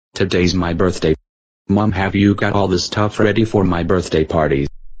Today's my birthday. Mom, have you got all the stuff ready for my birthday party?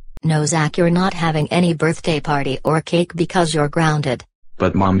 No, Zack, you're not having any birthday party or cake because you're grounded.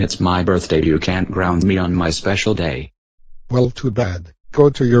 But Mom, it's my birthday, you can't ground me on my special day. Well, too bad. Go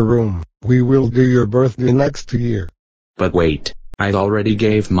to your room. We will do your birthday next year. But wait, I already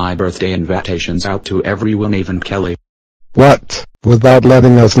gave my birthday invitations out to everyone, even Kelly. What? Without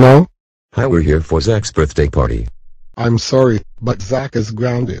letting us know? Hi, we're here for Zack's birthday party. I'm sorry, but Zack is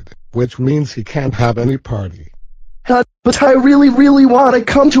grounded, which means he can't have any party. But I really want to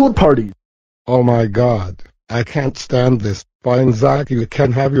come to a party. Oh my god, I can't stand this. Fine, Zack, you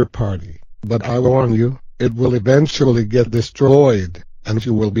can have your party, but I warn you, it will eventually get destroyed, and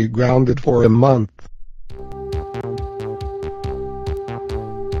you will be grounded for a month.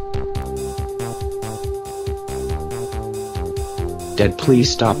 Dad,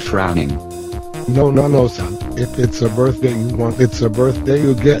 please stop frowning. No, son. If it's a birthday you want, it's a birthday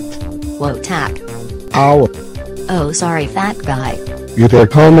you get. Whoa, Tack. Ow. Oh, sorry, fat guy. You dare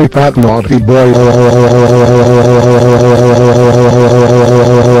call me fat, naughty boy.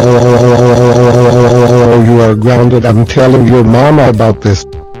 You are grounded. I'm telling your mama about this.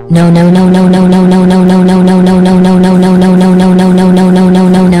 No.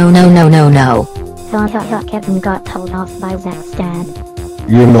 Thought Kevin got told off by Zack's dad.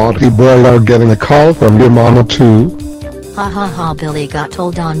 You naughty boy are getting a call from your mama too? Ha, Billy got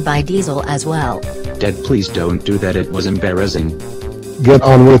told on by Diesel as well. Dad, please don't do that, it was embarrassing. Get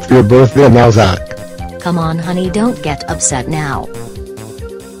on with your birthday now, Zack. Come on, honey, don't get upset now.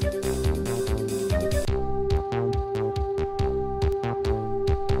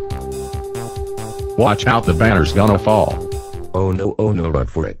 Watch out, the banner's gonna fall. Oh no, run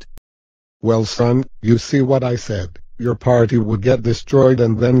for it. Well, son, you see what I said. Your party would get destroyed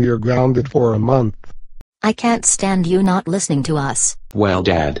and then you're grounded for a month. I can't stand you not listening to us. Well,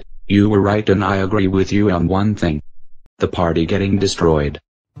 Dad, you were right and I agree with you on one thing. The party getting destroyed.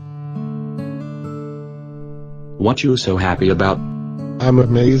 What you so happy about? I'm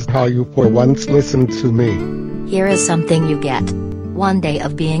amazed how you for once listened to me. Here is something you get. 1 day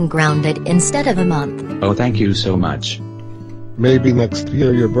of being grounded instead of a month. Oh, thank you so much. Maybe next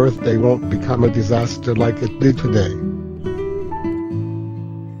year your birthday won't become a disaster like it did today.